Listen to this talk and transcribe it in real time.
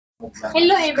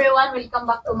Hello everyone, welcome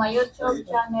back to my YouTube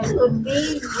channel.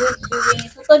 Today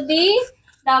we're doing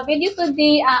the video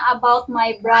today about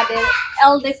my brother,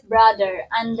 eldest brother,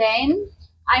 and then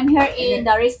I'm here in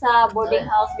the Risa boarding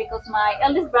house because my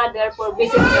eldest brother for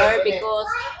visit her because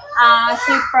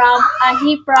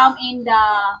he from in the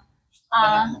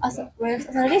where's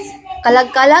this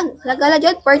Kalag-kalag, kalag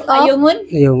jud part of Ayungon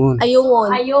Ayun. Ayungon.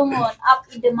 Ayungon up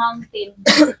in the mountain.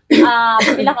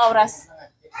 Pila ka oras?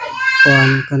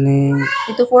 Kuan kaning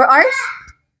Ito 4 hours?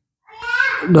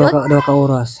 dua ka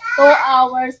oras. 2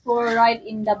 hours for ride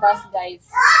in the bus, guys.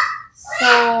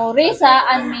 So Risa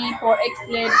and me for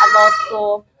explain about to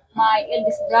my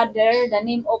eldest brother the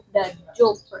name of the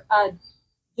joke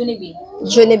Junibi.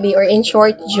 Junibi, or in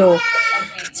short, Joe.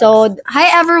 So, hi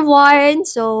everyone.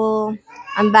 So,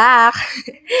 I'm back.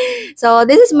 So,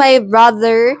 this is my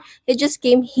brother. He just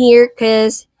came here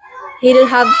because he didn't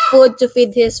have food to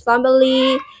feed his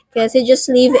family because he just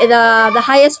live in the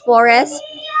highest forest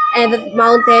and the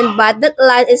mountain, but that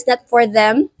land is not for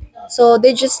them. So,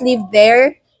 they just live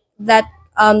there, that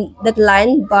that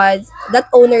land, but that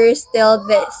owner still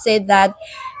said that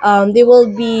they will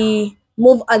be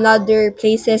move another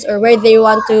places or where they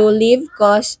want to live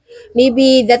because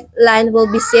maybe that land will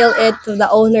be sell it to the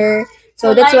owner.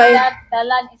 So that's like why, that the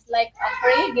land is like a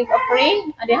free, give a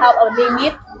free, and they have a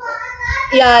limit.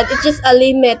 yeah, it's just a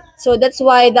limit. So that's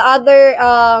why the other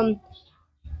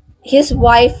his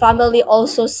wife family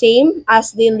also same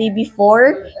as they live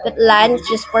before. That land is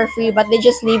just for free, but they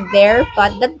just live there.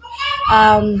 But that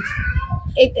um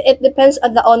it depends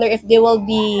on the owner if they will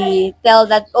be tell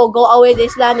that, oh, go away,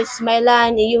 this land, this is my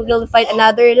land, you will find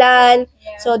another land.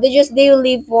 So they will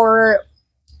live for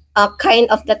a kind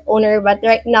of that owner, but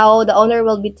right now the owner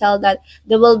will be tell that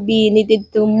they will be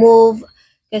needed to move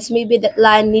because maybe that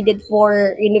land needed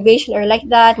for renovation or like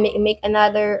that, make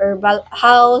another or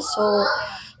house. So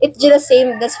it's just the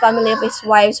same this family of his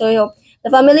wife. So the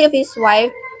family of his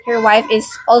wife, her wife is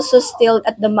also still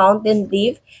at the mountain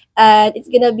live, and it's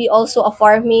gonna be also a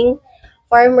farmer.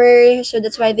 So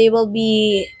that's why they will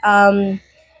be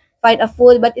find a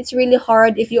food, but it's really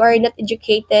hard if you are not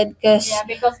educated because Yeah,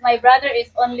 because my brother is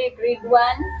only grade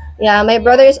one. yeah, my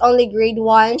brother is only grade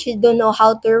 1. She don't know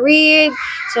how to read,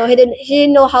 so he didn't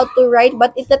know how to write,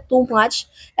 but it's not too much.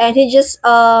 And he just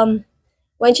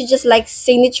when she just like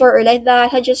signature or like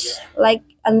that, I just like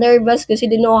nervous because he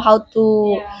didn't know how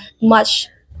to Yeah. much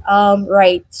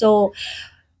write. So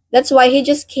that's why he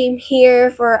just came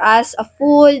here for us a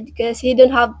food because he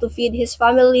didn't have to feed his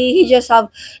family. He just have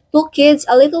two kids,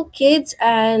 a little kids,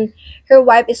 and her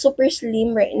wife is super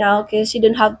slim right now because he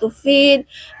didn't have to feed.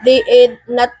 They eat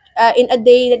not in a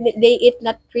day. They eat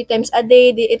not 3 times a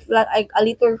day. They eat like a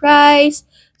little rice.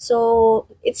 So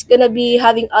it's gonna be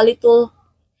having a little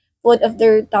food of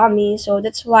their tummy. So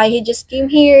that's why he just came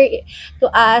here to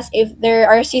ask if there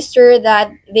are sister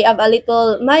that they have a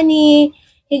little money.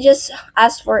 He just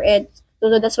asked for it.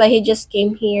 So that's why he just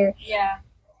came here. Yeah,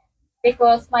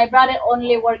 because my brother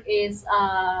only work is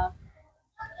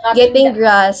Getting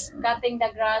grass cutting the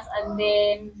grass and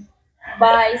then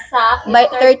buy sack by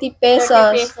 30 30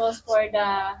 pesos. pesos for the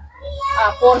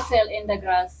parcel in the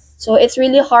grass. So it's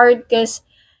really hard because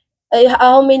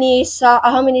how many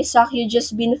sack you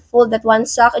just been full, that one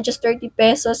sack just 30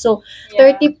 pesos. So Yeah.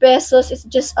 30 pesos is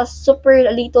just a super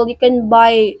little. You can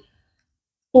buy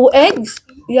two eggs.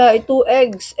 Yeah, two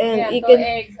eggs, and Yeah, you two can,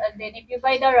 eggs, and then if you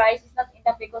buy the rice, it's not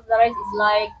enough because the rice is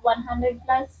like 100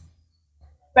 plus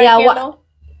per yeah, kilo.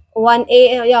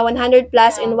 100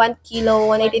 plus Yeah. in 1 kilo,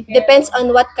 180. It 1 kilo. depends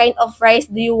on what kind of rice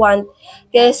do you want.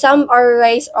 Because some are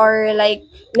rice are like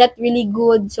not really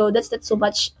good, so that's not so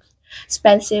much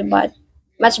expensive, but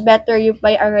much better you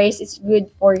buy a rice. It's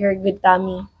good for your good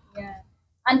tummy. Yeah.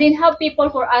 And then have people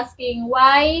for asking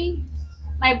why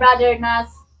my brother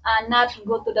not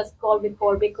go to the school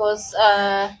before because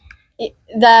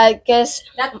The cause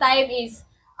that time is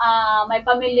my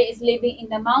family is living in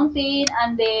the mountain,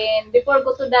 and then before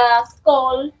go to the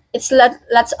school. it's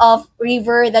lots of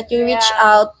river that you reach Yeah.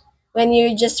 out when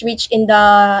you just reach in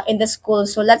the school.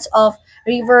 So lots of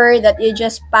river that you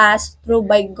just pass through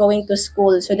by going to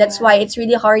school. So that's Yeah. why it's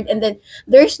really hard. And then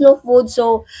there's no food.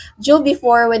 So Joe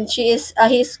before, when she is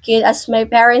his kid, as my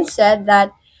parents said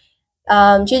that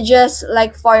she just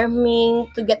like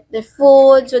farming to get the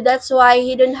food. So that's why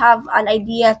he didn't have an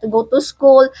idea to go to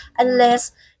school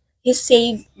unless he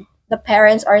saved the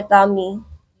parents or tummy.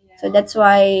 So that's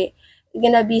why it's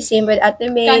gonna be same with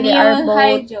Ate May. Can They you are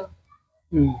hi both. Joe?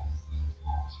 Hmm.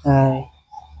 Ay.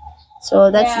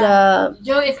 So that's Yeah. the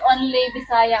Joe is only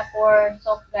Bisaya for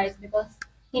talk, guys, because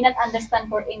he not understand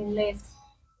for English.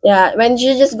 yeah. When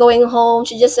she just going home,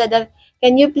 she just said that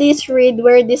can you please read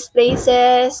where this place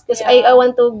is? Because I Yeah.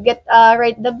 want to get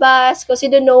ride the bus because you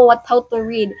don't know what how to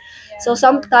read. So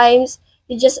sometimes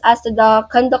you just ask the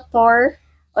conductor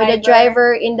or the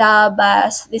driver in the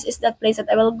bus, this is the place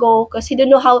that I will go because he don't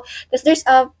know how, because there's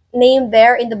a name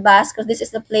there in the bus because this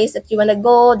is the place that you want to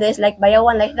go. There's like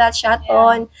bayawan like that, shot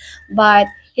on, but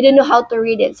he didn't know how to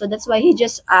read it. So that's why he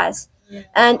just asked.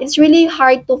 And it's really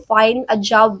hard to find a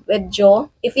job with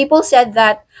Joe. If people said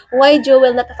that, why Joe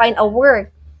will not find a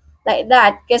work like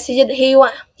that? Because he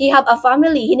have a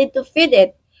family, he need to feed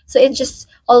it. So it's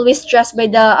just always stressed by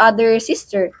the other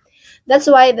sister. That's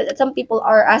why some people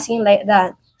are asking like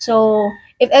that. So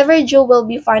if ever Joe will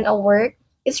be find a work,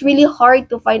 it's really hard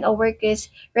to find a work because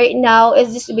right now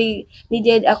it's just be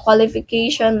needed a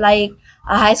qualification like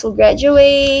a high school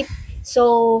graduate.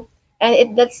 So and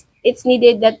it's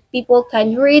needed that people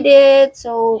can read it.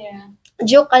 So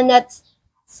Joe cannot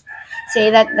say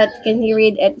that can he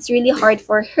read it. It's really hard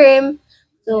for him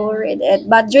to read it.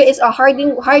 But Joy is a hard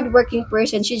working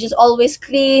person. She just always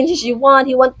clean. He want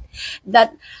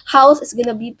that house is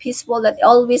gonna be peaceful. That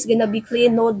always gonna be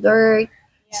clean, no dirt.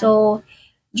 So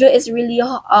Joy is really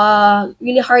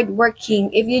hard working.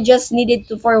 If you just needed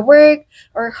to for work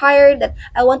or hire that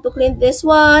I want to clean this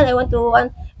one, I want to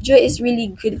one. Joy is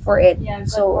really good for it. Yeah, good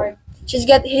So work. he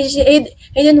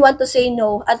didn't want to say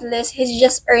no. At least he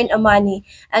just earned a money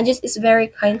and just is very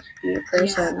kind to you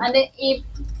person. And then if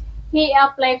he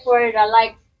apply for the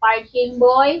like parking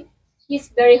boy, he's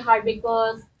very hard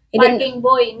because He didn't- parking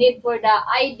boy need for the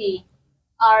ID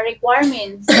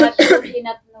requirements, but he did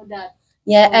not know that.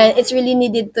 Yeah, and it's really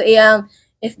needed to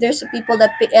if there's people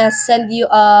that send you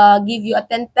give you a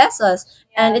 10 pesos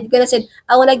and it's gonna say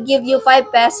I wanna give you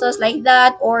 5 pesos like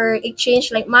that or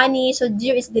exchange like money. So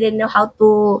Juris didn't know how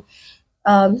to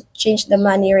change the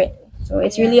money rate. So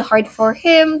it's really hard for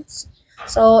him.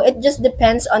 So it just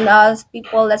depends on us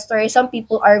people. Let's story. Some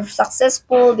people are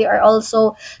successful. They are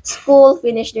also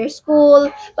finish their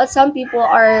school. But some people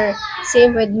are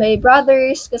same with my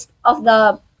brothers because of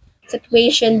the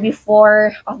situation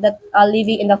before of that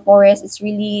living in the forest. It's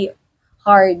really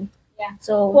hard. Yeah.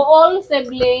 So For all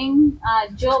sibling,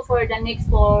 Joe for the next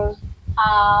for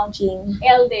Jean.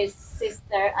 eldest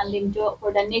sister, and then Joe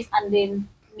for the next, and then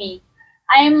me.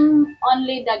 I'm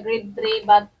only the grade 3,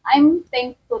 but I'm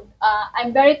thankful.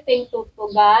 I'm very thankful to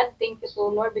God. Thank you to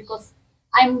Lord because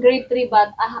I'm grade 3,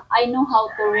 but I know how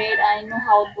to read. I know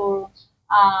how to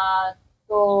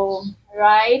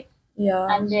write, Yeah.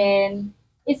 and then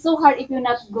it's so hard if you're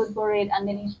not good for it, and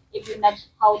then if you're not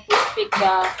how to speak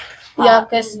the Yeah,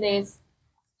 'cause- English.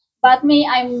 But me,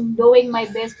 I'm doing my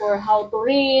best for how to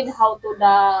read, how to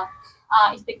the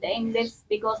speak the English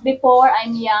because before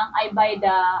I'm young, I buy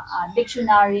the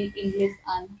dictionary English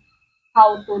and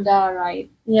how to the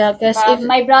write. Yeah, because But if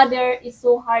my brother is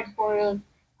so hard for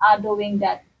doing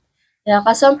that. yeah,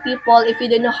 cause some people, if you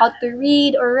don't know how to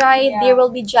read or write, they Yeah. will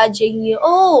be judging you.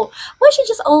 Oh, why she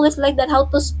just always like that? How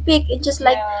to speak? It's just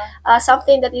like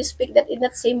something that you speak that is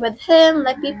not same with him.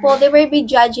 Like people, they will be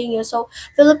judging you. So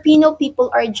Filipino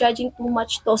people are judging too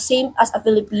much. To same as a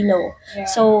Filipino. Yeah.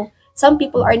 So some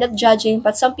people are not judging,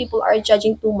 but some people are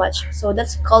judging too much. So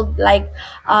that's called like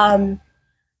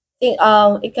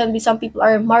it can be some people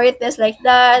are marites like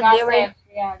that. They were Gossip.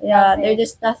 Yeah. yeah, gossip. they're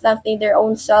just not something their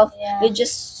own self. Yeah. They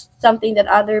just something that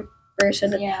other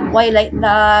person that Yeah. why like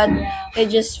that. Yeah. They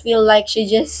just feel like she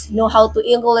just know how to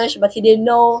English but he didn't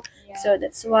know. Yeah. So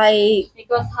that's why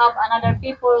Because have another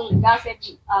people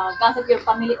gossip your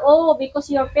family. Oh, because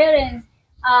your parents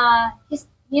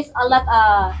he's a lot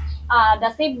the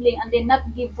sibling and then not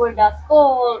give for the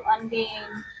school and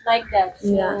then like that.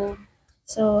 So Yeah.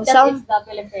 so that some is the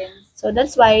Philippines. so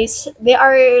that's why they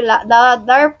are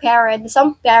their parents.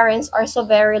 Some parents are so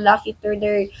very lucky to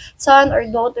their son or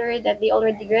daughter that they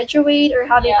already graduate or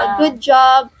having a Yeah. good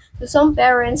job. So some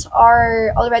parents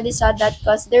are already sad that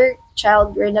because their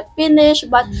child were not finished,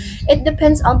 but it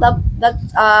depends on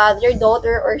their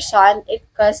daughter or son. It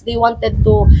because they wanted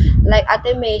to like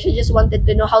Ate May, she just wanted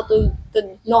to know how to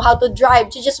know how to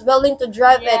drive. She just willing to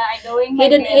drive it. Yeah, I doing He my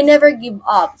didn't. He best. never give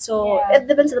up. So Yeah. it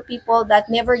depends on the people that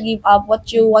never give up.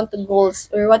 What you want the goals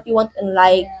or what you want in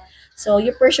life. Yeah. So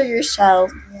you pursue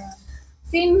yourself. Yeah.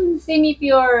 Same if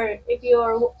you're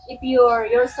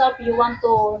yourself you want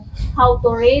to how to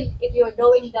read, if you're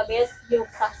doing the best you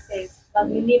success,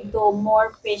 but you need to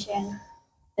more patient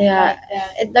Yeah. like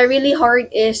that. The really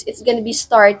hard is it's gonna be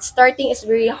starting is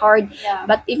very hard, Yeah.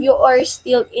 but if you are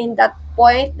still in that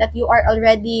point that you are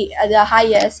already at the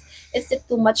highest, it's not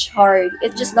too much hard.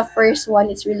 It's just the first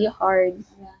one, it's really hard.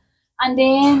 Yeah. And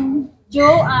then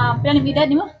Joe, pila ng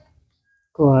edad nimo?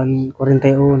 Kuan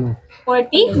 41.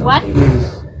 40? What?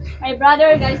 My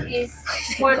brother, guys, is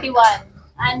 41.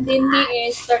 And then me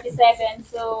is 37.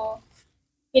 So,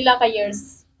 pila ka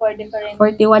years for different.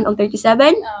 41 o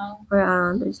 37? Uh,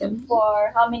 Or 37?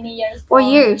 for how many years? 4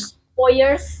 years. 4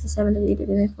 years? 7, 8,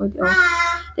 9, 40. Oh.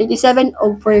 37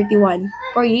 o 41.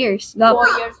 4 years. Gap.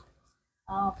 4 years.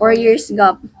 4 years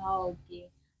gap. Oh,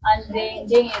 okay. And then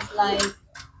Jing is like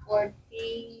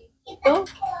 42?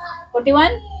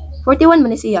 41? 41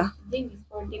 man ni siya. Jing is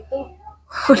 42.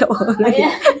 Wala ko.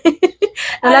 Ayan.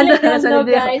 Wala I na don't sa know,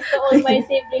 video. guys, to all my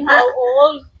siblings how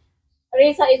old.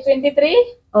 Risa is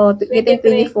 23? Oh, getting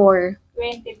 24.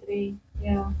 23.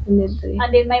 Yeah. 23. And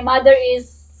then my mother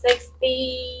is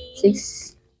 60.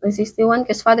 61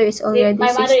 because father is already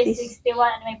My mother is 60.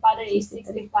 61 and my father is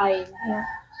 65. Yeah.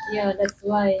 Yeah, that's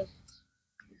why.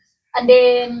 And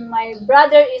then my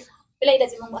brother is pila edad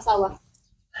si mong asawa?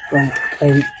 Kuan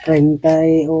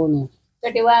 31.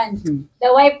 31. The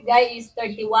wife guy is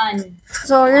 31.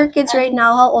 So your kids right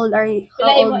now, how old are you?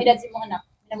 Pila How imo old? edad si mong anak?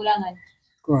 Pinagulangan.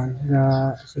 Kuan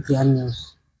ga City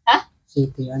Anyos. Ha?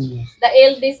 City Anyos. The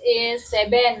eldest is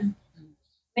 7.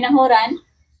 Pinanghuran,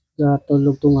 Ga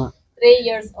tulog tunga. 3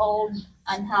 years old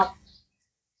and half.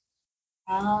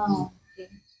 Ah, okay.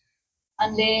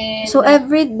 And then So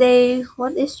every day,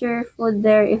 what is your food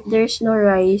there if there's no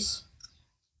rice?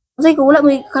 Kasi kung wala mo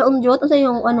kaunjot, ano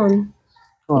yung anon?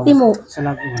 Oh, Iti mo. sa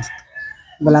lagoy.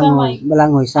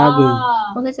 Balangoy, saging.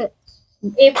 Ano sa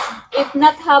if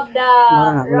not have the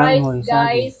Mara na, rice, ulangoy,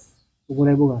 guys,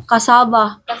 Gulay bugas.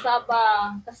 kasaba. kasaba,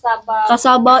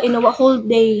 Kasaba in a whole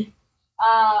day.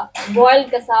 boiled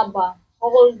kasaba,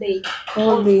 whole day.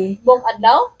 Whole day. Buong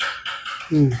adlaw,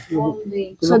 Hmm. whole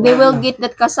day. So they will get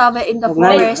that kasaba in the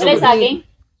forest. Wala saging?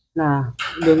 Na,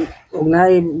 dun og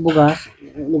naay bugas,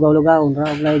 lugaw-lugawon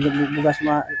ra, og naay bugas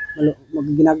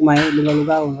magginagmay,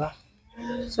 lugaw-lugawon ra.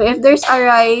 So if there's a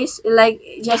rice, like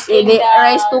just a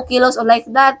rice 2 kilos or like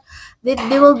that, they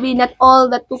will be not all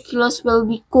the 2 kilos will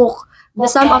be cooked. The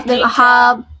some of them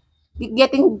have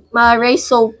getting rice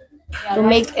soap to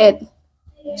make it.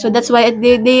 So that's why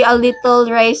they a little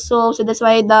rice soap. So that's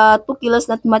why the 2 kilos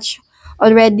not much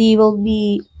already will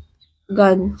be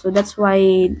gone. So that's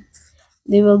why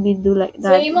they will be do like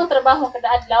So that. imong trabaho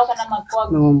kada adlaw kana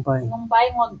magkuwag Nangumpay. ngumpay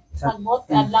mo sagbot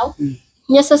kada adlaw.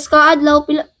 Nya sa kaadlaw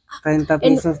pila 30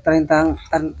 pesos, 30,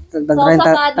 So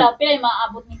sa kada pila yung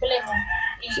maaabot ni pila mo?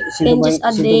 And just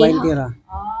a day. 120 ra.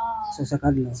 So sa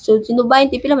kadlaw. So sinubayin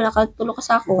ti pila man nakatulo ka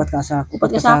sako. Upat ka sako. Upat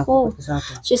ka sako. Upat ka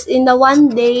sako. Just in the one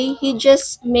day, he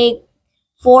just make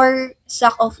 4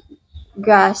 sack of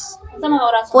grass, Sa mga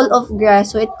oras full of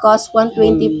grass. So it costs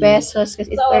 120 pesos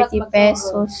kasi it's 30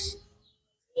 pesos.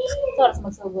 sa oras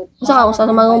magsugod. Usa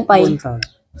ka mangumpay. Buntag.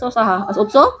 So sa ha, as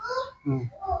utso? Hmm.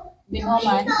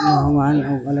 Binuman. Nahuman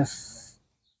og alas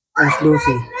 12.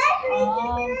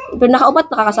 Pero nakaupat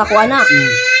nakakasako ana.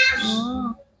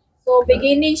 So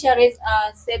beginning siya is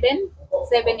 7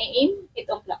 a.m. 8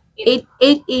 o'clock. 8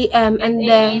 a.m. and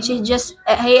then she just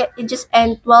he just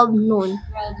end 12 noon. 12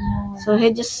 noon. So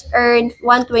he just earned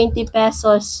 120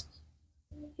 pesos.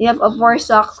 You have a 4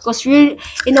 sacks because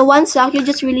in a 1 sack you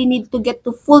just really need to get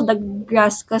to full the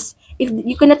grass because if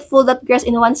you cannot full that grass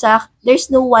in 1 sack, there's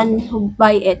no one who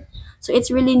buy it. So it's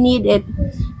really needed,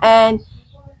 and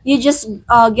you just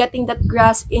getting that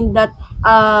grass in that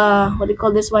what do you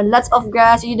call this one? Lots of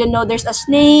grass. You don't know there's a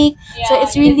snake, so Yeah,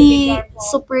 it's you need to be really careful.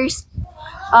 super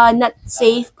not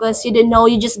safe because you don't know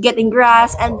you just getting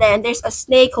grass and then there's a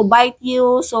snake who bite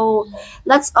you. So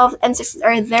lots of insects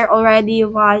are there already.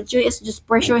 Joe is just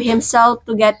pursue himself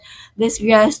to get this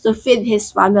grass to feed his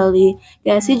family.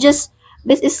 Yes, he just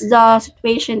this is the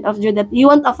situation of Joe that he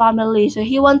want a family, so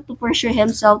he want to pursue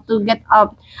himself to get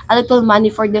up a little money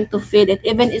for them to feed it.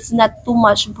 Even it's not too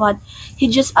much, but he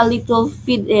just a little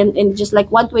feed him and just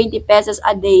like 120 pesos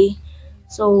a day.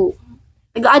 So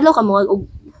taga-adlaw ka mo og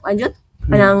anjot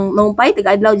anang mangumpay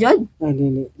taga-adlaw jud. Ay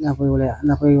dili napoy wala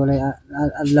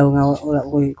adlaw nga wala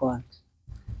ko kuan.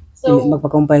 So Dili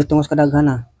magpakumpay tungos kadaghan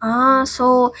na.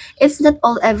 So it's not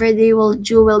all everyday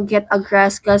Jew will get a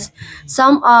grass because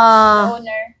some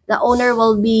owner. the owner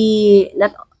will be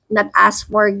not ask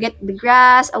for get the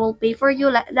grass. I will pay for you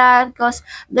like that because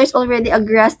there's already a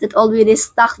grass that already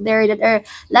stuck there that are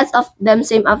lots of them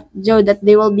same of Joe that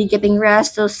they will be getting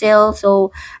grass to sell.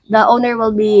 So the owner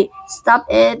will be stop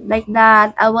it like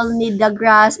that. I will need the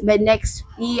grass by next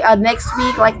week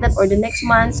like that or the next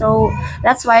month. So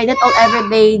that's why not all every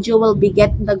day Joe will be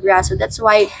getting the grass. So that's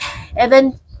why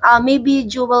even maybe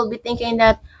Joe will be thinking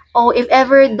that oh if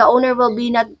ever the owner will be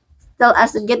not tell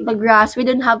us to get the grass, we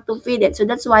don't have to feed it. So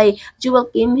that's why Jewel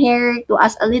came here to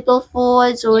ask a little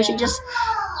food. So she just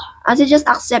As he just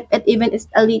accept it even it's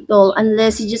a little,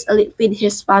 unless he just feed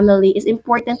his family. It's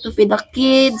important to feed the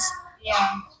kids.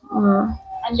 Yeah. Uh,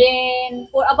 And then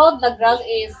for about the grass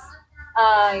is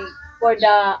for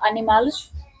the animals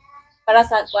para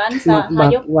sa kwan sa Makbak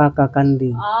hayop. waka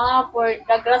kandi. For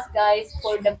the grass guys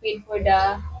for the feed for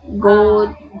the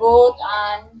goat. goat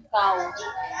and cow.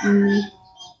 Mm,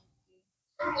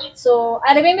 So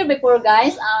I remember before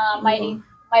guys,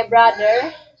 my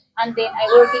brother and then I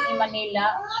working in Manila.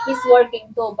 He's working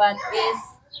too, but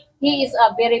he is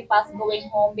very fast going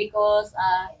home because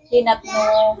he not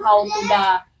know how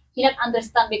to he not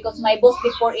understand because my boss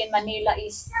before in Manila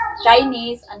is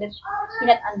Chinese and then he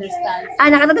not understands.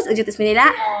 nakatatas ujutis Manila.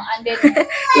 And then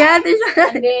Yeah, there's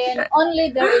and then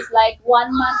only there is like 1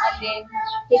 month and then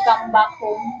he come back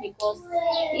home because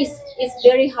it's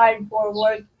very hard for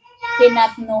work. He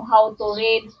not know how to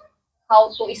read, how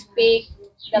to speak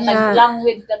the Yeah.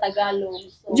 language the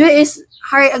Tagalog. So Joy is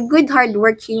a good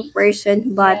hardworking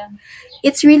person, but yeah.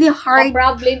 it's really The hard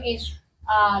problem is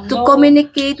to no,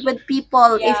 communicate with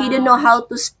people if you Yeah. don't know how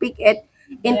to speak it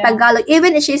in Yeah. Tagalog.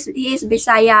 Even if he is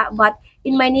Bisaya, but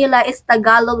in Manila it's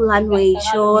Tagalog language.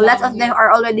 So Tagalog lots of them language.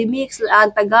 are already mixed.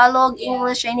 Tagalog, Yeah.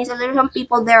 English, Chinese. So there are some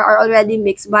people there are already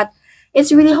mixed, but it's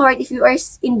really hard if you are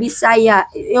in Bisaya,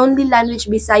 only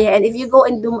language Bisaya, and if you go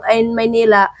in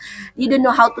Manila, you don't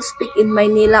know how to speak in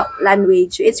Manila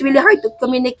language. It's really hard to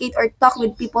communicate or talk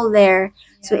with people there.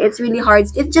 So it's really hard.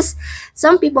 It's just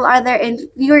some people are there, and if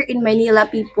you're in Manila,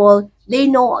 people they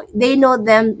know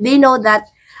that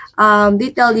they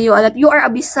tell you that you are a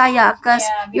Bisaya because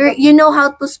Yeah, you know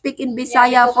how to speak in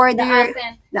Bisaya because for of the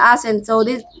accent. the accent. So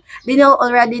they know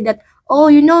already that, oh,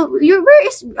 you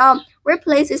where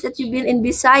places that you've been in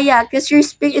Bisaya because your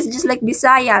speak is just like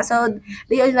Bisaya. So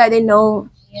they already know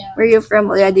Yeah. where you're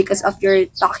from already because of your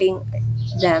talking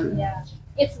them. Yeah.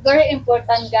 It's very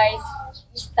important guys,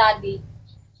 study.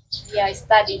 Yeah,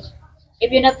 study.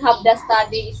 If you not have the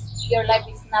studies, your life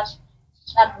is not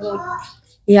good.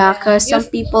 Yeah, because some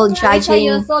people Lisa, judging.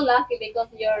 you're so lucky because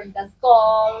you're the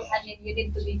school and then you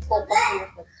need to be focused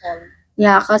with the school.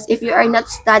 Yeah, because if you are not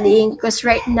studying, because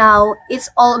right now it's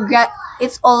all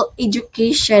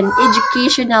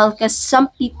educational. Because some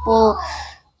people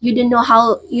you don't know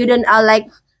how you don't like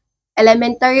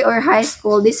elementary or high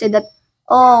school. They say that,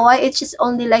 oh, why it's just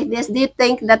only like this. They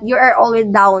think that you are always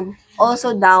down,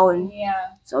 also down.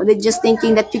 Yeah. So they're just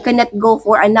thinking that you cannot go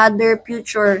for another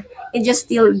future and just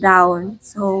still down.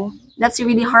 So that's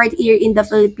really hard here in the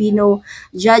Filipino,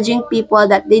 judging people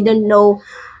that they don't know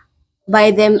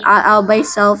by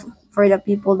self for the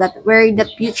people that where the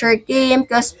future came,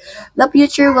 because the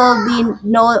future will be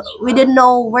no, we don't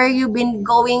know where you've been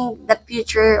going that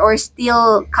future or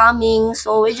still coming,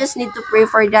 so we just need to pray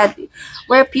for that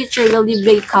where future will be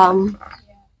become.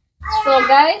 So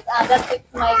guys, that's it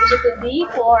my video today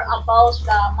for about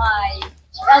my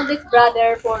eldest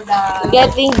brother for the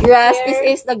Getting grass,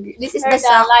 Here- this is her the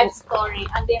the life sako. story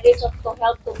and then this to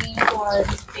help to me for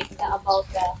speak about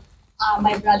the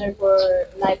my brother for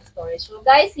life story. So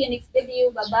guys, see you next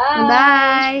video. Bye bye.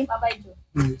 Bye. Bye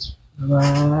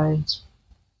bye.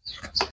 Bye.